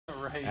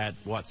right. At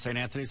what, St.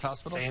 Anthony's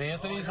Hospital? St.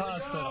 Anthony's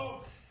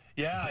Hospital.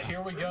 Yeah,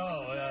 here we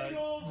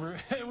go.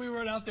 We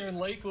were out there in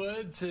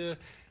Lakewood to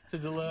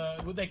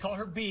they call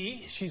her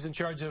B. She's in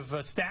charge of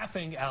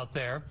staffing out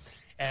there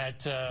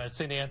at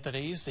St.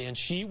 Anthony's, and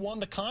she won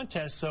the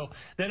contest. So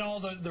then all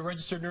the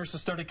registered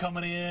nurses started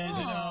coming in.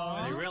 You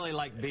know, they really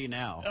like B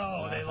now.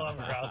 Oh, they love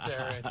her out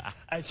there.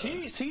 And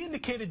she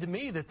indicated to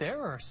me that there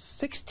are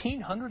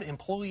 1,600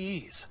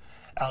 employees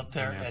out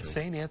there at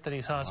St.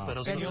 Anthony's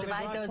Hospital. Wow. So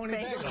divide those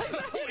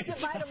bagels.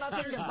 Divide them up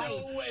into bites.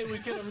 No way we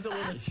could have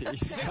delivered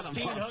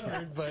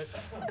 1,600, but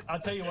I'll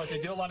tell you what, they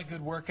do a lot of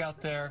good work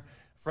out there.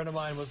 A friend of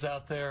mine was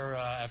out there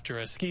after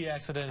a ski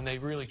accident, and they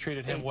really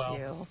treated him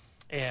well.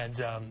 And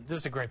this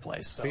is a great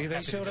place. So See,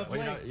 they showed up late.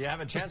 Well, you have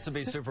a chance to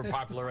be super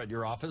popular at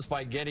your office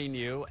by getting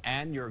you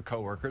and your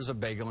coworkers a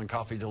bagel and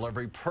coffee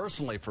delivery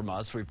personally from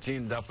us. We've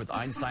teamed up with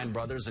Einstein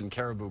Brothers and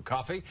Caribou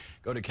Coffee.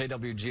 Go to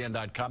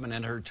kwgn.com and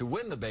enter to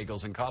win the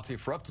bagels and coffee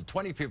for up to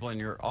 20 people in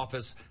your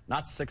office,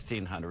 not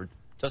 1,600.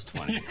 Just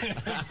 20.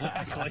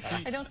 Exactly.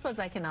 I don't suppose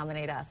I can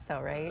nominate us, though,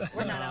 right?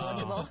 We're not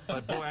eligible.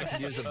 But boy, I could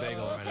use a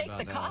bagel we'll right take about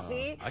the now.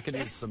 coffee. I could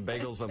use some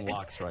bagels and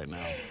lox right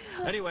now.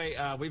 Anyway,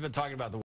 we've been talking about the